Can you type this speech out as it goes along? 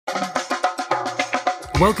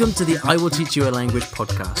Welcome to the I Will Teach You a Language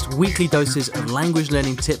podcast, weekly doses of language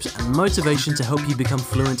learning tips and motivation to help you become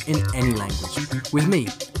fluent in any language. With me,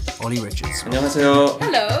 Ollie Richards. 안녕하세요.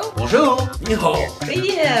 Hello. Bonjour. 你好.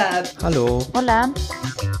 Привет. Hello. Hola.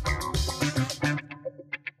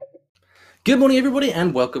 Good morning, everybody,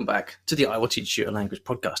 and welcome back to the I Will Teach You a Language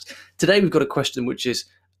podcast. Today, we've got a question which is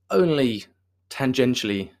only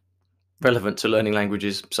tangentially relevant to learning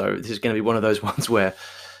languages, so this is going to be one of those ones where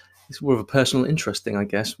it's more of a personal interest thing, I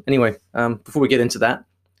guess. Anyway, before we get into that,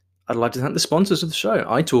 I'd like to thank the sponsors of the show.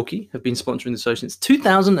 italki have been sponsoring the show since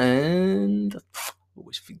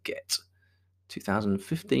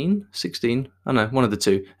 2015, 16, I don't know, one of the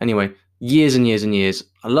two. Anyway, years and years and years.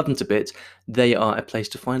 I love them to bits. They are a place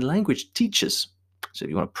to find language teachers. So if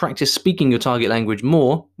you want to practice speaking your target language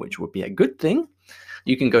more, which would be a good thing,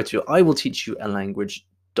 you can go to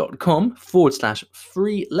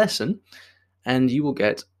iwillteachyoualanguage.com/free lesson, and you will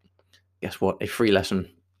get, guess what, a free lesson.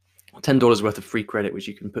 $10 worth of free credit, which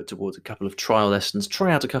you can put towards a couple of trial lessons.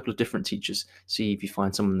 Try out a couple of different teachers, see if you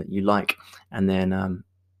find someone that you like, and then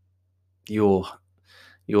your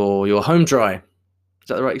home dry. Is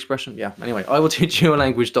that the right expression? Yeah. Anyway,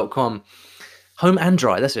 iwillteachyoualanguage.com. Home and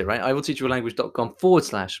dry. That's it, right?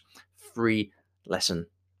 iwillteachyoualanguage.com/free lesson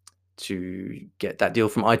to get that deal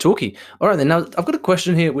from italki. All right, then. Now I've got a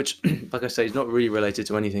question here, which, like I say, is not really related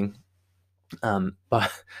to anything.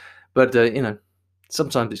 But you know,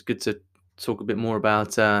 sometimes it's good to talk a bit more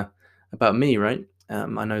about me, right?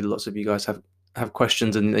 I know lots of you guys have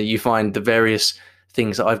questions, and you find the various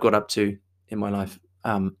things that I've got up to in my life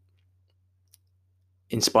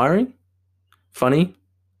inspiring, funny,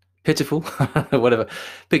 pitiful, whatever.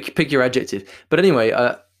 Pick your adjective. But anyway,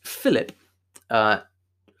 Philip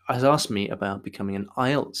has asked me about becoming an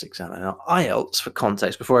IELTS examiner. Now, IELTS, for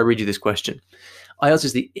context, before I read you this question, IELTS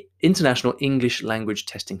is the International English Language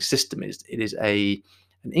Testing System. It is an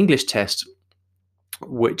English test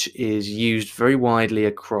which is used very widely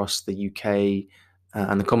across the UK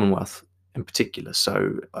and the Commonwealth in particular.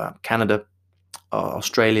 So Canada,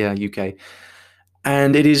 Australia, UK.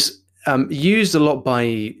 And it is used a lot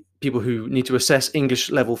by people who need to assess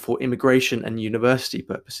English level for immigration and university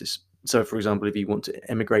purposes. So, for example, if you want to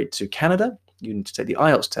emigrate to Canada, you need to take the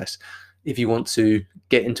IELTS test. If you want to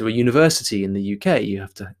get into a university in the UK, you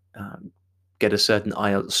have to get a certain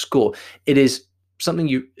IELTS score. It is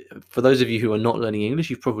something for those of you who are not learning English,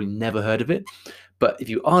 you've probably never heard of it. But if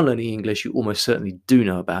you are learning English, you almost certainly do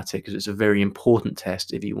know about it, because it's a very important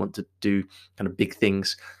test if you want to do kind of big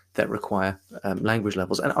things that require language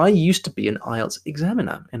levels. And I used to be an IELTS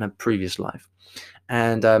examiner in a previous life.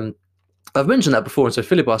 And I've mentioned that before, and so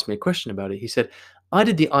Philip asked me a question about it. He said, I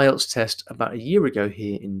did the IELTS test about a year ago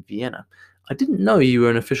here in Vienna. I didn't know you were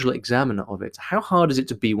an official examiner of it. How hard is it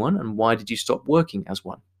to be one, and why did you stop working as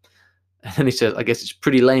one? And then he said, I guess it's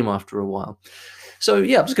pretty lame after a while. So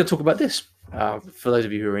yeah, I'm just going to talk about this for those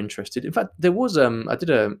of you who are interested. In fact, there was I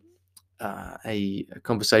did a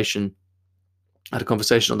conversation. I had a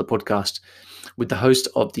conversation on the podcast with the host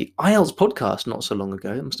of the IELTS podcast not so long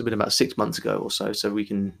ago. It must have been about 6 months ago or so. So we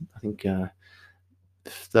can, I think,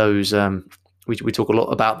 those we talk a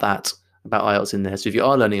lot about that, about IELTS in there. So if you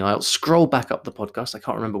are learning IELTS, scroll back up the podcast. I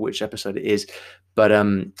can't remember which episode it is, but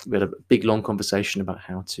we had a big long conversation about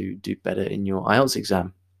how to do better in your IELTS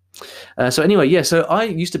exam. So anyway, yeah. So I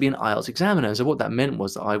used to be an IELTS examiner. So what that meant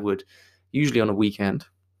was that I would, usually on a weekend,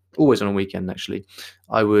 always on a weekend actually,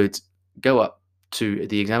 I would go up to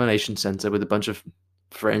the examination center with a bunch of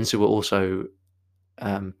friends who were also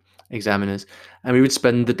examiners, and we would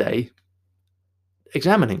spend the day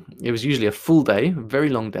examining. It was usually a full day, a very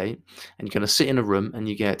long day, and you kind of sit in a room, and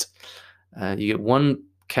you get one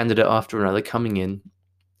candidate after another coming in,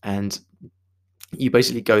 and you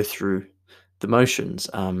basically go through the motions,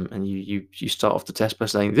 and you start off the test by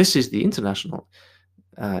saying, this is the International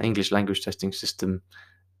English Language Testing System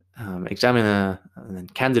examiner, and then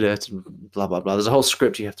candidate, and blah blah blah. There's a whole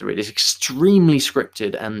script you have to read. It's extremely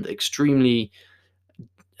scripted and extremely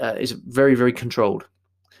is very, very controlled,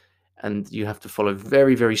 and you have to follow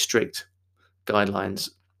very, very strict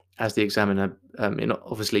guidelines as the examiner,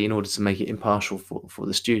 obviously in order to make it impartial for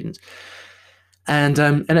the students. And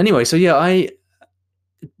anyway, so yeah,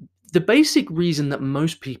 the basic reason that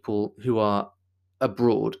most people who are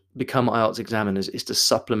abroad become IELTS examiners is to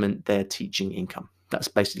supplement their teaching income. That's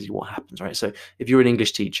basically what happens, right? So if you're an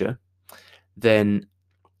English teacher, then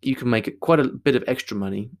you can make quite a bit of extra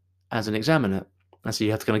money as an examiner. And so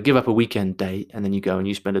you have to kind of give up a weekend day, and then you go and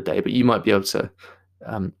you spend a day. But you might be able to,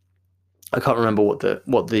 I can't remember what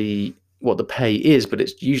the pay is, but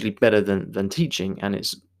it's usually better than teaching, and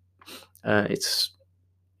it's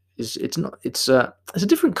is it's a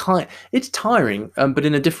different kind. It's tiring, but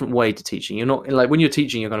in a different way to teaching. You're not like when you're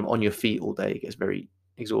teaching, you're kind of on your feet all day. It gets very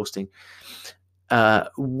exhausting.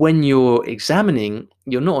 When you're examining,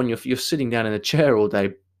 you're not on your you're sitting down in a chair all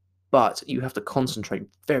day, but you have to concentrate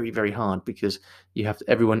very, very hard because you have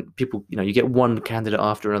to, people, you get one candidate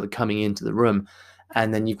after another coming into the room,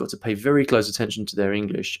 and then you've got to pay very close attention to their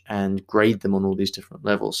English and grade them on all these different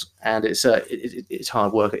levels. And it's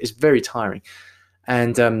hard work. It's very tiring.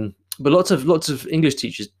 And but lots of English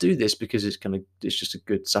teachers do this because it's just a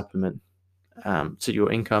good supplement to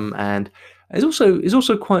your income, and it's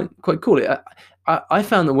also quite cool. I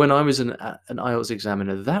found that when I was an IELTS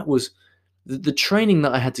examiner, that was the training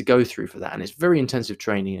that I had to go through for that, and it's very intensive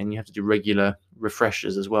training, and you have to do regular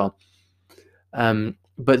refreshers as well.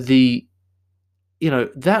 But that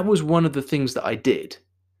was one of the things that I did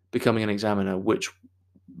becoming an examiner, which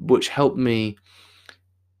helped me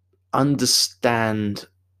understand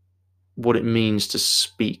what it means to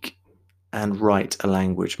speak and write a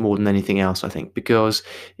language more than anything else, I think, because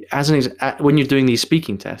when you're doing these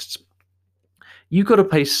speaking tests, you've got to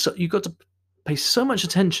pay so much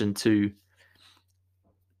attention to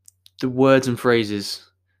the words and phrases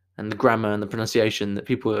and the grammar and the pronunciation that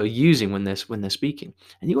people are using when they're speaking,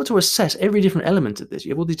 and you've got to assess every different element of this.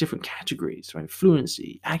 You have all these different categories, right?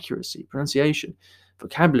 Fluency, accuracy, pronunciation,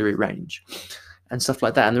 vocabulary range, and stuff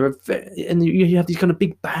like that. And you have these kind of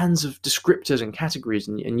big bands of descriptors and categories,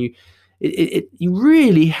 and you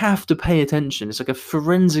really have to pay attention. It's like a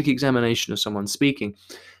forensic examination of someone speaking,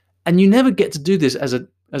 and you never get to do this as a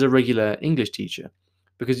regular English teacher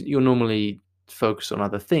because you're normally focused on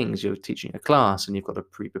other things. You're teaching a class and you've got a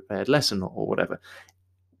pre-prepared lesson or whatever.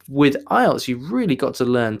 With IELTS, you've really got to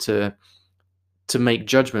learn to make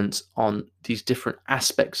judgments on these different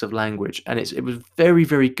aspects of language, and it was very,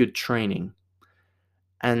 very good training.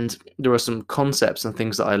 And there are some concepts and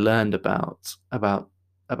things that I learned about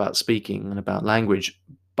speaking and about language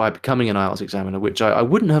by becoming an IELTS examiner, which I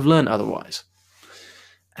wouldn't have learned otherwise.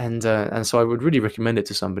 And so I would really recommend it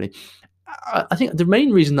to somebody. I think the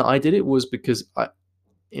main reason that I did it was because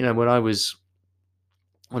when I was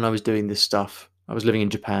doing this stuff, I was living in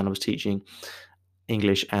Japan, I was teaching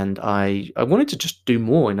English, and I wanted to just do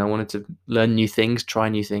more, and I wanted to learn new things, try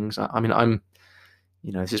new things.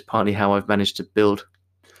 This is partly how I've managed to build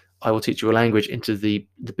I Will Teach You a Language into the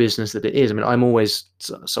business that it is. I'm always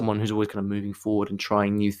someone who's always kind of moving forward and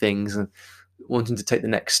trying new things and wanting to take the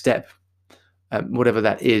next step, whatever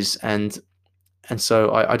that is. And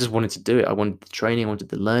so I just wanted to do it. I wanted the training, I wanted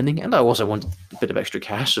the learning, and I also wanted a bit of extra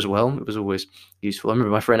cash as well. It was always useful. I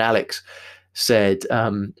remember my friend Alex said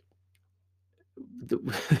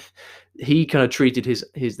he kind of treated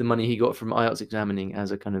the money he got from IELTS examining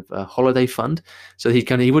as a kind of a holiday fund. So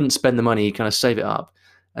he wouldn't spend the money, he'd kind of save it up.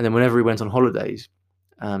 And then whenever he went on holidays,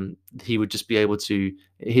 he would just be able to,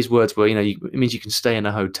 his words were, it means you can stay in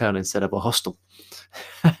a hotel instead of a hostel.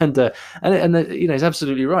 and he's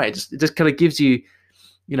absolutely right. It just kind of gives you,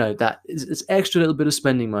 that it's extra little bit of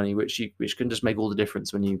spending money, which can just make all the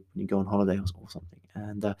difference when you go on holiday or something.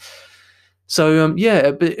 And but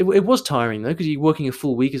it was tiring though, because you're working a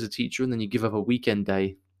full week as a teacher, and then you give up a weekend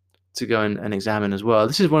day to go and examine as well.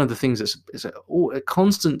 This is one of the things that's a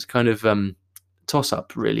constant kind of toss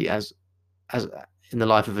up, really, as in the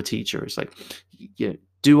life of a teacher. It's like,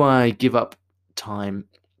 do I give up time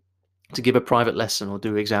to give a private lesson or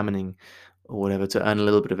do examining or whatever to earn a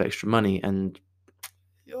little bit of extra money? And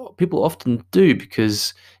people often do,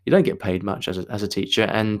 because you don't get paid much as a teacher,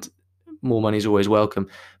 and more money is always welcome.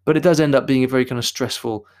 But it does end up being a very kind of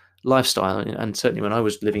stressful lifestyle. And certainly when I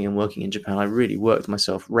was living and working in Japan, I really worked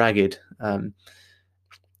myself ragged.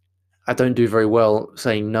 I don't do very well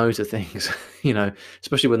saying no to things,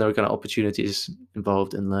 especially when there are kind of opportunities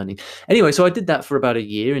involved in learning. Anyway, so I did that for about a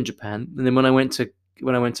year in Japan, and then when I went to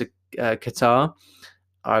Qatar,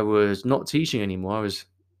 I was not teaching anymore. I was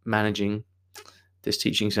managing this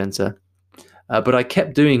teaching center, but I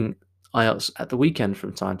kept doing IELTS at the weekend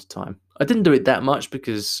from time to time. I didn't do it that much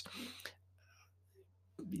because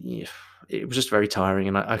it was just very tiring,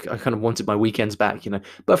 and I kind of wanted my weekends back,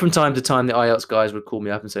 But from time to time, the IELTS guys would call me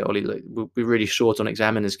up and say, "Ollie, look, we're really short on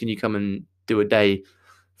examiners. Can you come and do a day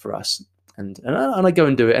for us?" And I go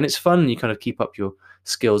and do it, and it's fun. You kind of keep up your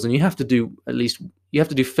skills, and you have to do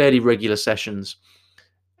fairly regular sessions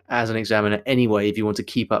as an examiner anyway if you want to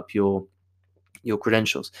keep up your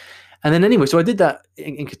credentials. And then anyway, so I did that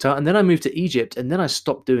in Qatar, and then I moved to Egypt, and then I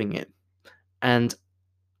stopped doing it. And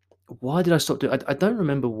why did I stop doing it? I don't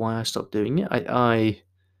remember why I stopped doing it. I'm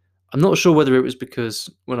not sure whether it was because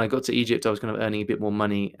when I got to Egypt, I was kind of earning a bit more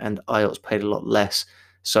money, and IELTS paid a lot less.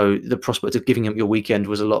 So the prospect of giving up your weekend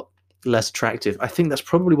was a lot less attractive. I think that's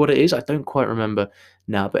probably what it is. I don't quite remember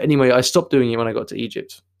now. But anyway, I stopped doing it when I got to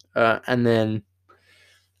Egypt. And then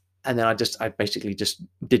I basically just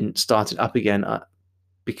didn't start it up again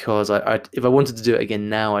because if I wanted to do it again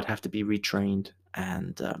now, I'd have to be retrained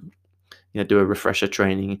and do a refresher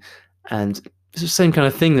training, and it's the same kind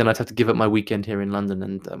of thing. Then I'd have to give up my weekend here in London,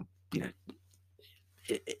 and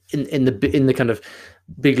in the kind of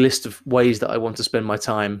big list of ways that I want to spend my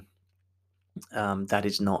time, that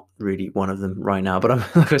is not really one of them right now. But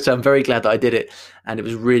I'm very glad that I did it, and it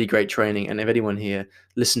was really great training. And if anyone here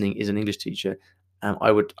listening is an English teacher,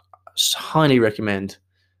 I would highly recommend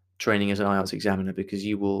training as an IELTS examiner, because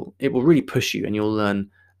it will really push you and you'll learn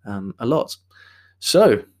a lot.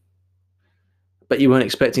 So, but you weren't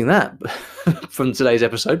expecting that from today's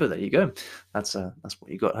episode, but there you go. That's what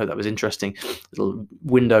you got. I hope that was interesting. A little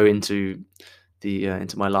window into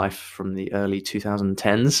my life from the early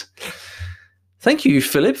 2010s. Thank you,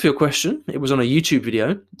 Philip, for your question. It was on a YouTube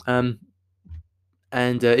video. And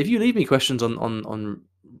if you leave me questions on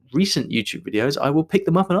recent YouTube videos, I will pick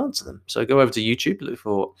them up and answer them. So go over to YouTube, look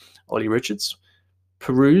for Ollie Richards,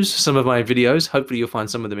 peruse some of my videos. Hopefully you'll find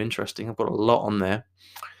some of them interesting. I've got a lot on there.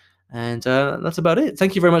 And that's about it.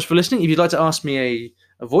 Thank you very much for listening. If you'd like to ask me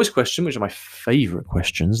a voice question, which are my favorite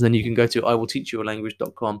questions, then you can go to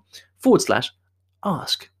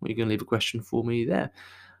iwillteachyoualanguage.com/ask, where you can leave a question for me there.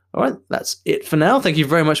 All right, that's it for now. Thank you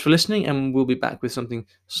very much for listening, and we'll be back with something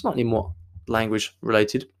slightly more language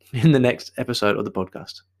related in the next episode of the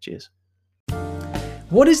podcast. Cheers.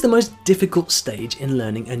 What is the most difficult stage in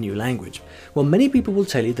learning a new language? Well, many people will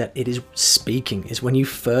tell you that it is speaking. It's when you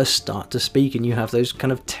first start to speak and you have those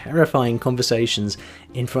kind of terrifying conversations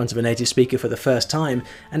in front of a native speaker for the first time.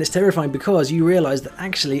 And it's terrifying because you realize that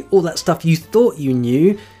actually all that stuff you thought you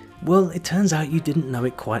knew, well, it turns out you didn't know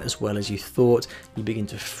it quite as well as you thought. You begin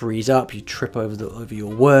to freeze up, you trip over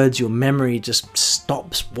your words, your memory just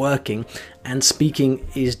stops working, and speaking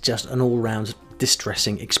is just an all-round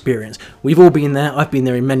distressing experience. We've all been there. I've been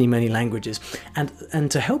there in many, many languages. And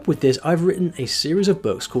to help with this, I've written a series of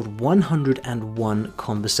books called 101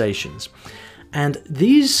 Conversations. And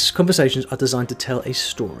these conversations are designed to tell a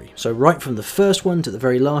story. So right from the first one to the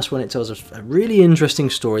very last one, it tells a really interesting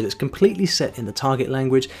story that's completely set in the target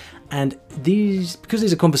language. And because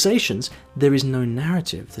these are conversations, there is no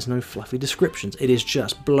narrative, there's no fluffy descriptions. It is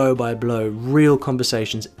just blow by blow, real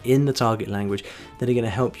conversations in the target language that are going to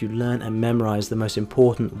help you learn and memorize the most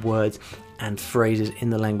important words and phrases in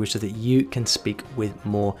the language so that you can speak with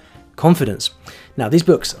more confidence. Now, these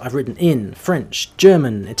books I've written in French,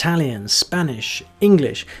 German, Italian, Spanish,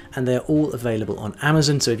 English, and they're all available on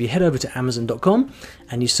Amazon. So if you head over to Amazon.com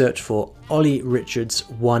and you search for Ollie Richards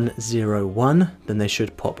 101, then they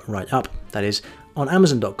should pop right up. That is, on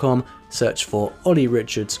Amazon.com, search for Ollie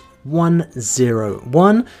Richards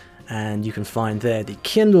 101, and you can find there the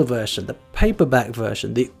Kindle version, the paperback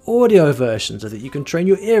version, the audio version, so that you can train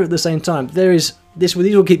your ear at the same time. These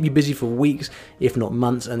will keep you busy for weeks, if not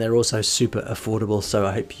months, and they're also super affordable. So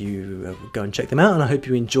I hope you go and check them out, and I hope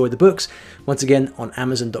you enjoy the books. Once again, on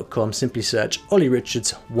Amazon.com, simply search Ollie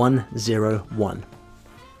Richards 101.